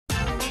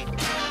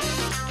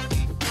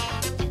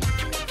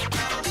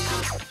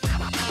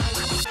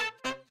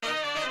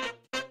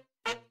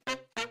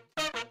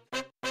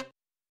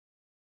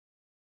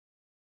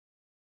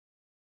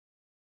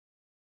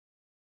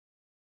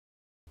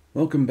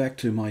Welcome back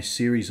to my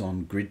series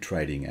on grid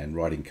trading and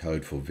writing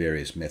code for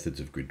various methods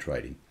of grid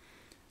trading.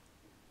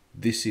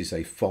 This is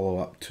a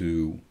follow-up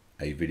to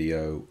a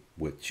video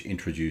which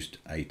introduced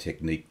a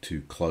technique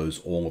to close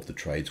all of the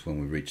trades when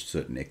we reached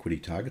certain equity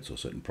targets or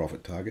certain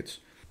profit targets.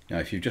 Now,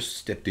 if you've just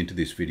stepped into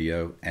this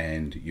video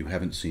and you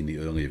haven't seen the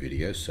earlier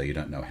videos, so you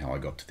don't know how I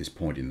got to this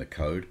point in the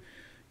code,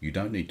 you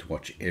don't need to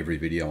watch every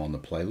video on the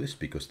playlist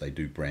because they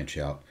do branch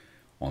out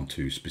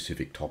onto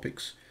specific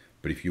topics.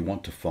 But if you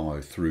want to follow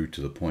through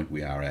to the point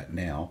we are at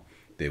now,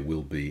 there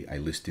will be a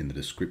list in the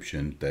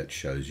description that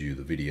shows you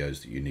the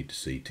videos that you need to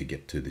see to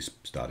get to this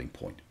starting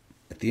point.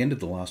 At the end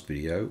of the last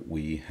video,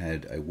 we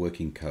had a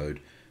working code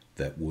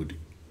that would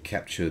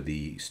capture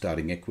the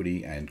starting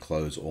equity and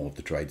close all of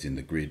the trades in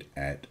the grid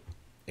at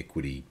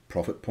equity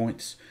profit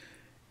points,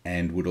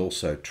 and would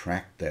also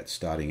track that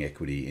starting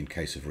equity in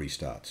case of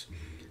restarts.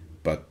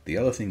 But the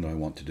other thing that I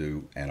want to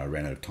do, and I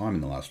ran out of time in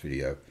the last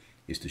video,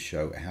 is to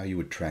show how you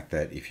would track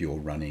that if you're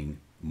running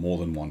more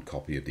than one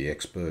copy of the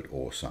expert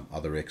or some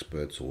other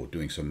experts or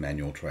doing some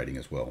manual trading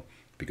as well,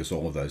 because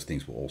all of those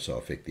things will also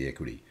affect the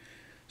equity.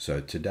 So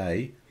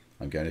today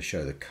I'm going to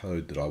show the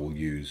code that I will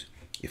use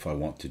if I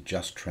want to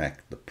just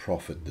track the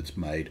profit that's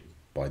made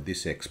by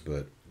this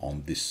expert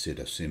on this set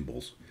of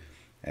symbols,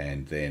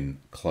 and then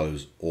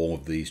close all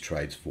of these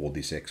trades for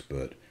this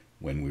expert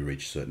when we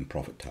reach certain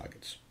profit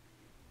targets.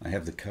 I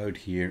have the code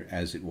here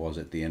as it was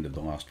at the end of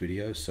the last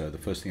video, so the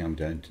first thing I'm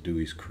going to do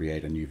is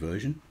create a new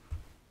version.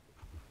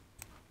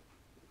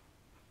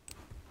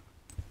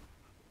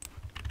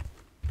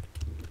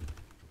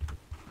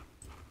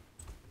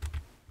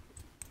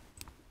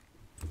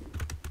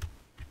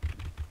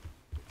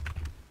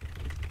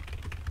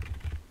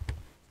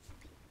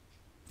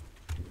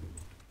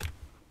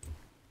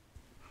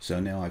 So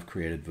now I've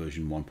created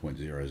version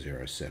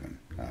 1.007,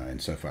 and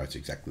so far it's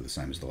exactly the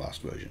same as the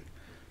last version.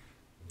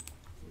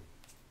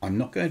 I'm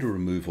not going to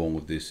remove all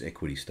of this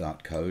equity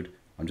start code.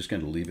 I'm just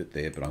going to leave it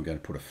there, but I'm going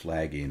to put a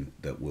flag in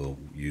that will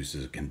use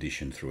as a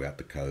condition throughout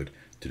the code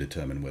to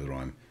determine whether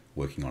I'm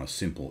working on a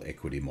simple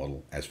equity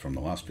model as from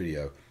the last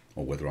video,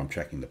 or whether I'm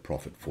tracking the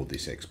profit for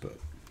this expert.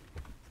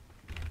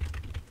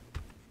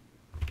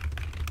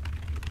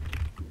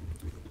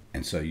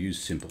 And so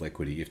use simple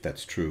equity. If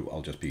that's true,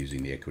 I'll just be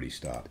using the equity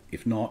start.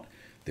 If not,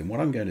 then what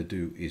I'm going to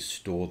do is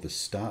store the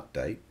start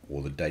date,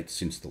 or the date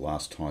since the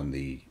last time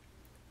the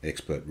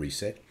expert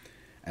reset,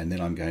 and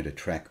then I'm going to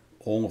track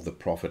all of the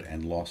profit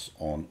and loss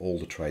on all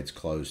the trades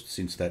closed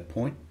since that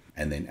point,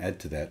 and then add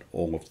to that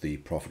all of the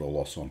profit or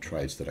loss on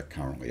trades that are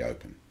currently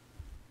open.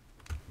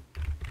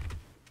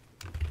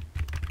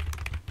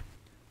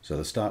 So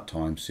the start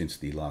time since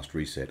the last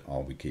reset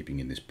I'll be keeping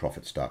in this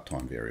profit start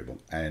time variable,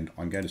 and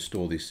I'm going to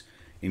store this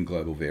in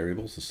global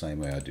variables the same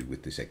way I did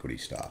with this equity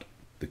start.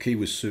 The key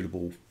was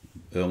suitable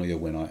earlier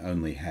when I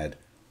only had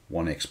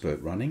one expert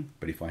running,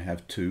 but if I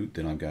have two,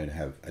 then I'm going to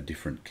have a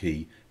different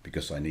key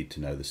because I need to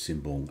know the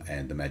symbol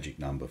and the magic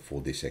number for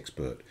this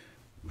expert.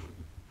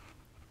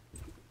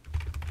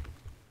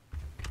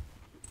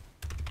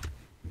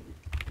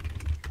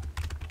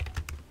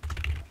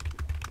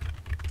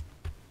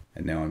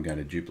 And now I'm going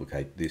to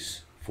duplicate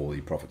this for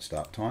the profit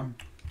start time.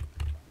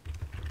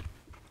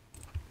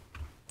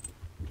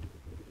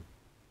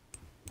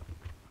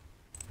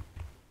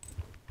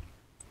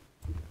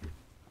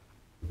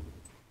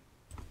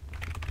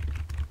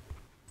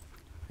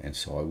 And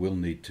so I will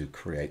need to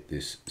create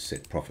this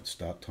set profit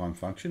start time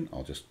function.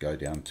 I'll just go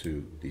down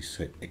to the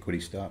set equity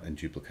start and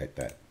duplicate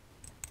that.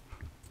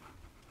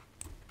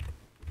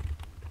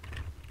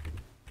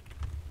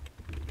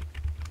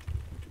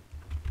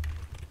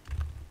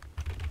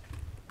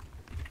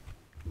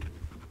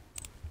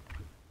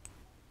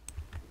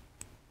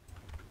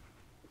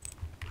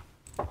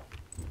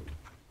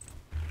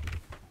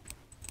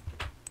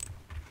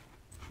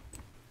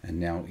 And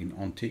now in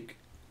OnTick,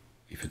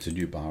 if it's a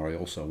new bar, I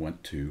also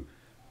want to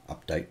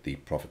update the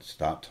profit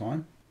start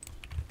time.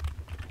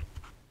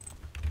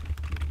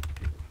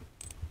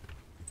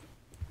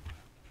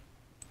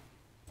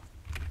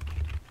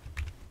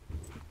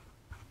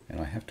 And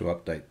I have to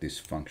update this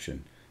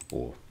function,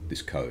 or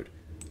this code.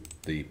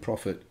 The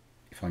profit,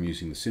 if I'm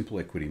using the simple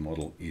equity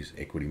model, is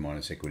equity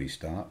minus equity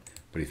start,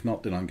 but if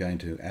not, then I'm going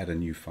to add a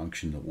new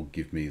function that will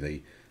give me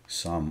the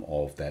sum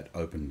of that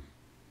open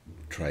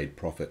trade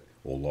profit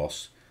or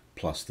loss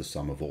plus the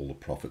sum of all the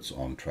profits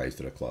on trades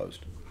that are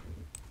closed.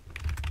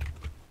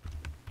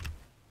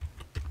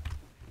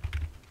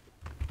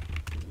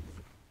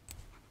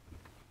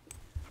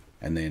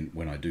 And then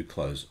when I do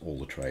close all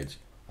the trades,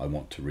 I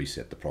want to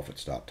reset the profit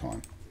start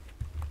time.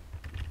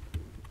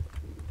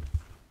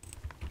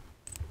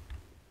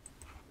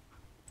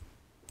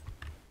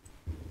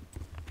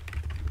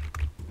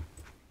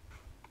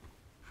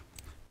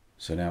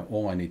 So now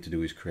all I need to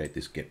do is create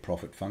this get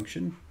profit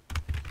function.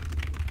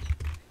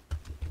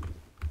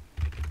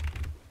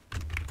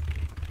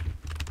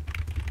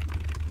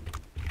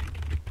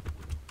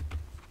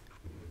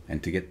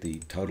 And to get the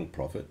total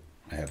profit,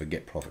 I have a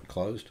get profit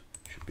closed,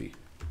 should be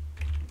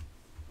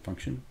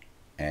function,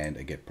 and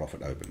a get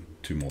profit open,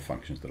 two more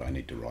functions that I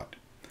need to write.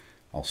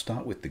 I'll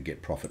start with the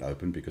get profit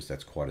open because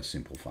that's quite a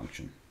simple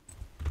function.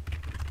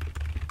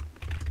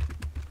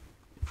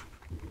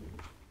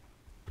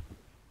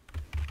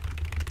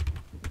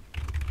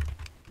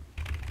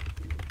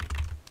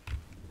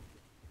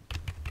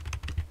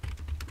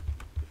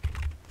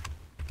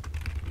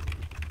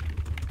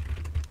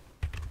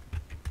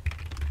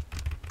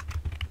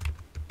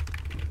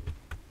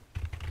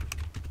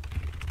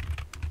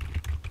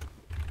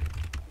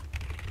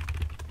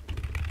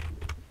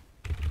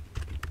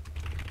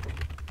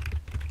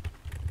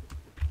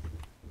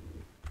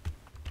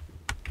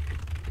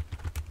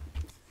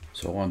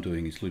 So all I'm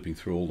doing is looping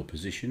through all the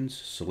positions,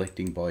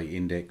 selecting by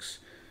index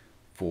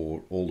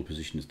for all the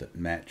positions that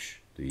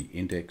match the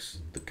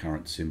index, the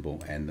current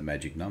symbol and the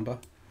magic number.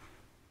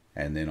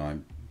 And then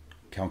I'm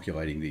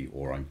calculating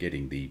I'm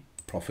getting the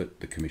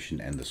profit, the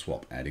commission and the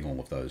swap, adding all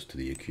of those to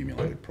the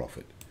accumulated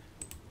profit.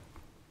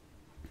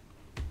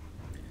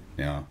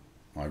 Now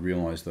I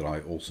realize that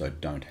I also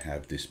don't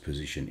have this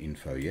position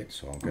info yet,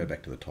 so I'll go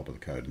back to the top of the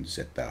code and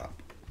set that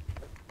up.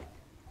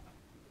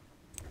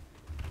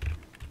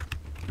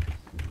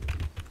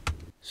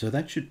 So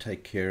that should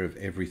take care of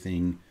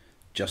everything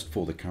just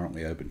for the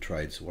currently open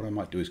trade. So what I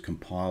might do is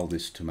compile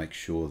this to make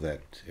sure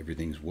that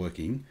everything's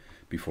working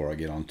before I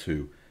get on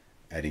to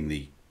adding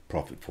the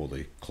profit for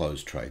the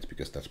closed trades,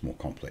 because that's more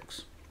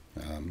complex.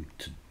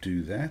 To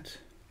do that,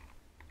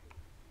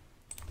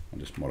 I'll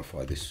just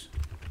modify this.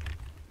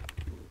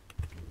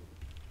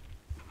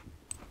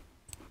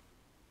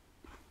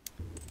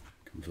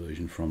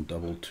 Conversion from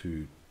double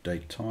to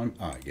date time.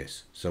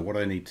 Yes. So what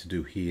I need to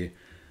do here,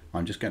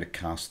 I'm just going to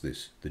cast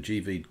this. The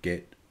GV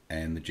get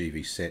and the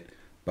GV set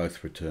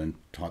both return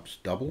types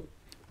double,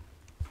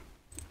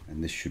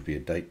 and this should be a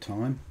date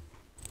time.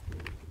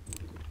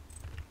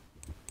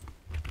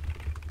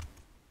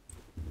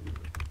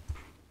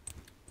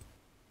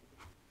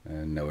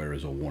 And no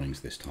errors or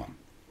warnings this time.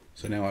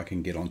 So now I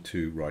can get on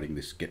to writing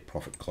this get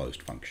profit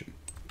closed function.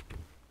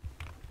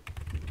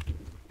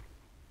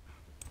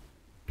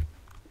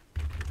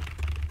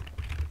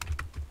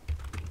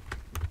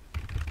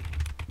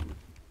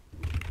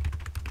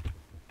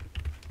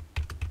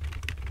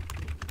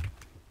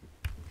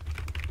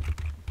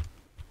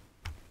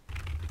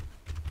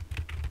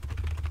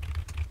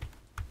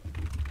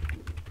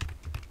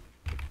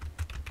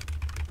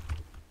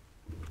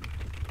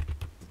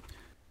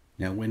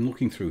 Now when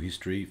looking through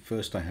history,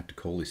 first I have to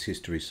call this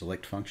history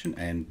select function,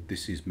 and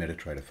this is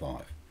MetaTrader 5.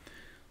 I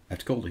have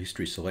to call the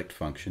history select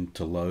function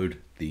to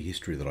load the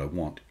history that I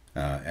want,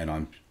 and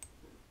I'm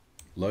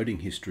loading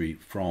history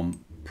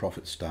from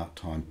profit start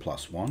time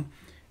 +1.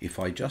 If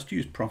I just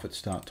use profit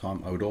start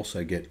time, I would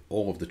also get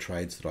all of the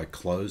trades that I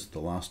closed the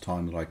last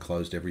time that I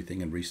closed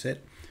everything and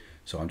reset.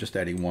 So I'm just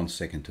adding 1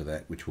 second to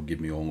that, which will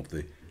give me all of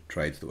the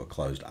trades that were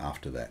closed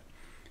after that.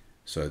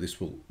 So this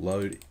will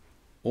load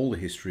all the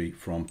history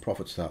from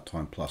profit start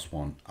time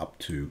 +1 up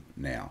to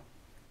now.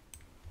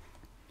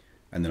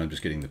 And then I'm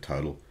just getting the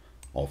total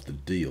of the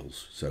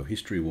deals. So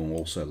history will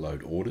also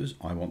load orders.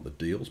 I want the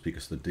deals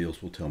because the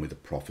deals will tell me the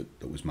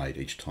profit that was made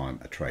each time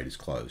a trade is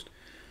closed.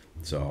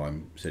 So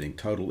I'm setting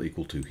total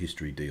equal to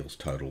history deals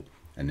total,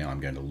 and now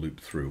I'm going to loop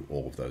through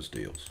all of those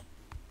deals.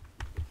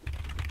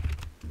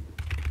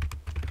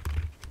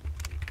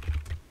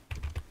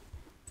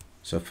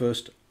 So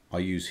first I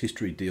use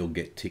history deal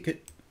get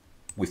ticket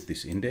with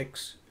this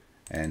index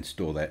and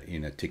store that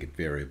in a ticket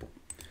variable.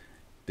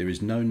 There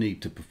is no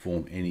need to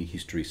perform any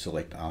history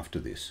select after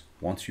this.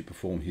 Once you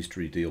perform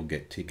history deal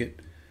get ticket,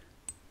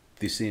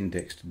 this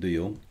indexed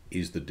deal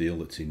is the deal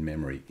that's in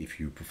memory. If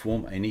you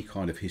perform any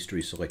kind of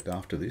history select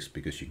after this,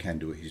 because you can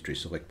do a history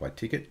select by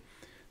ticket,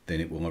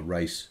 then it will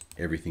erase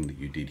everything that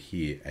you did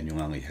here and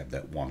you'll only have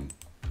that one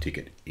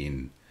ticket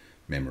in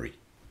memory.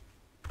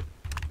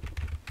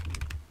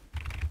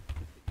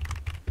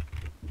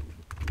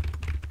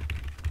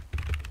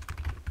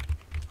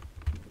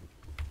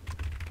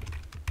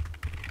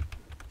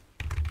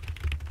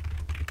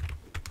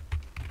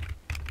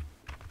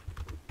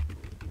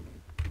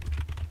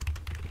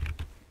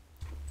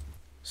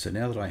 So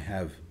now that I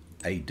have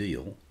a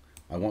deal,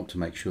 I want to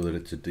make sure that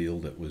it's a deal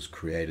that was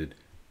created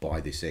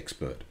by this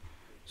expert.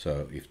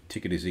 So if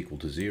ticket is equal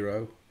to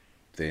 0,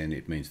 then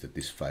it means that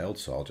this failed,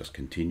 so I'll just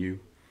continue.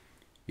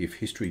 If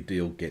history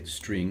deal get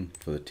string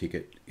for the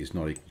ticket is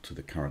not equal to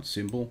the current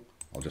symbol,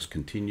 I'll just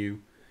continue.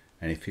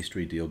 And if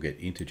history deal get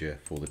integer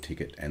for the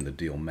ticket and the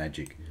deal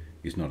magic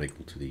is not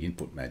equal to the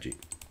input magic,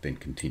 then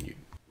continue.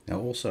 Now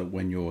also,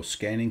 when you're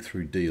scanning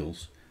through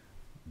deals,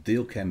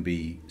 deal can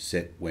be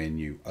set when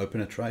you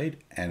open a trade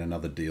and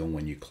another deal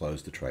when you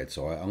close the trade.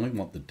 So I only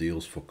want the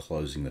deals for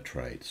closing the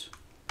trades.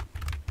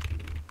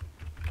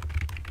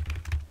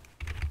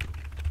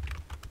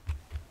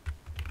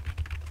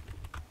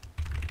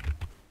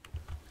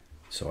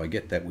 So I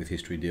get that with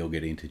history deal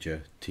get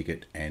integer,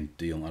 ticket and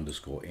deal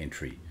underscore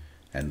entry.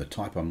 And the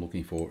type I'm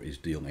looking for is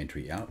deal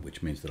entry out,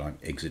 which means that I'm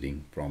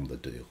exiting from the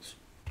deals.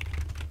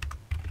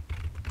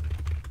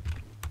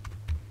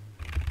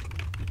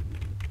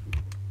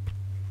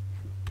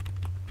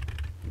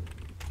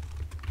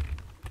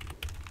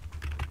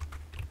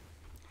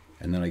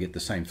 And And then I get the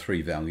same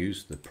three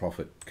values, the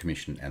profit,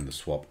 commission, and the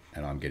swap,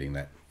 and I'm getting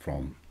that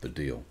from the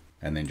deal.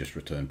 And then just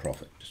return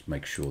profit. Just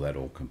make sure that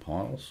all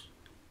compiles.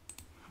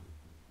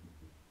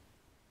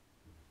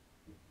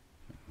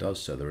 It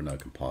does, so there are no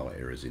compiler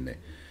errors in there.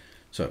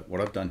 So what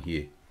I've done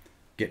here,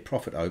 get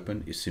profit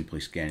open is simply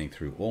scanning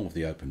through all of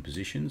the open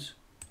positions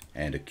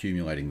and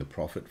accumulating the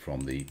profit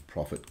from the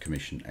profit,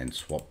 commission, and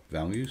swap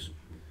values.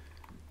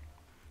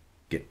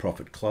 Get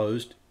profit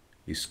closed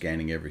is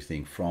scanning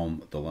everything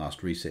from the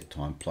last reset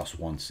time plus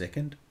 1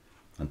 second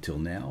until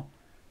now,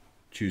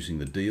 choosing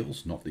the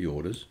deals, not the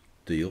orders,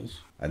 deals,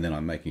 and then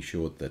I'm making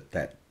sure that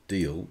that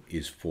deal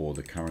is for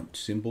the current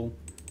symbol,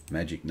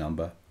 magic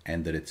number,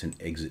 and that it's an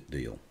exit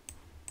deal.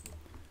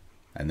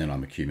 And then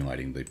I'm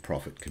accumulating the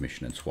profit,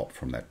 commission, and swap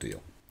from that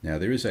deal. Now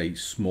there is a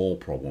small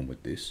problem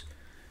with this,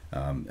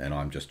 and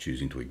I'm just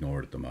choosing to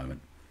ignore it at the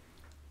moment.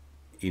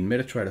 In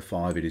MetaTrader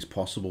 5, it is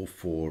possible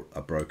for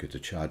a broker to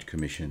charge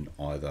commission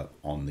either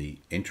on the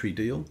entry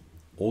deal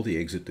or the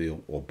exit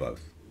deal or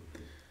both.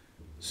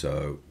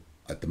 So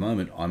at the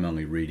moment, I'm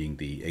only reading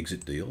the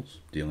exit deals,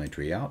 deal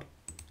entry out.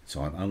 So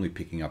I'm only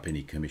picking up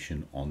any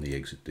commission on the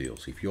exit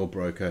deals. If your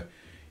broker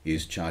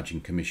is charging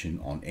commission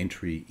on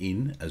entry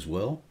in as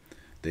well,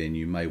 then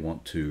you may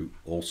want to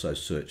also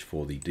search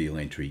for the deal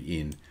entry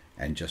in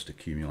and just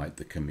accumulate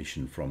the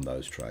commission from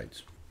those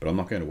trades. But I'm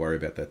not going to worry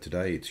about that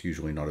today. It's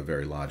usually not a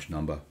very large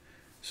number,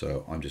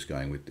 so I'm just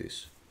going with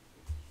this.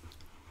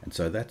 And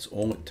so that's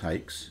all it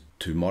takes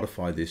to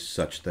modify this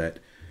such that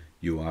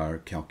you are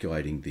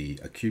calculating the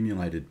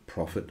accumulated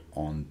profit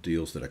on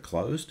deals that are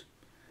closed,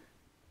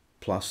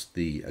 plus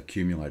the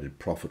accumulated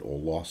profit or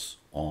loss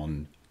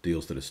on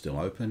deals that are still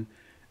open.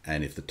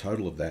 And if the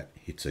total of that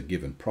hits a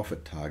given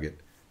profit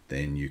target,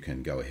 then you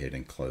can go ahead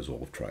and close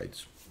all of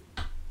trades.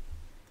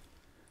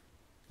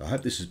 I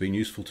hope this has been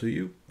useful to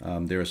you.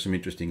 There are some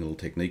interesting little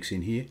techniques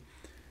in here.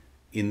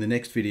 In the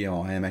next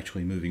video, I am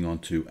actually moving on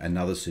to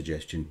another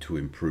suggestion to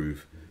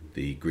improve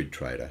the grid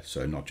trader.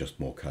 So not just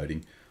more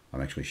coding,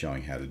 I'm actually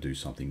showing how to do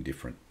something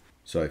different.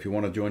 So if you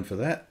want to join for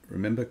that,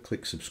 remember,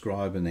 click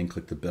subscribe and then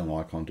click the bell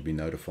icon to be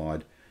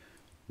notified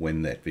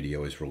when that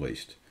video is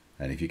released.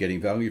 And if you're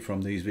getting value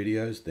from these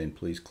videos, then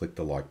please click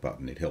the like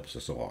button. It helps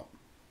us a lot.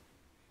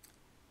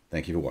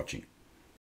 Thank you for watching.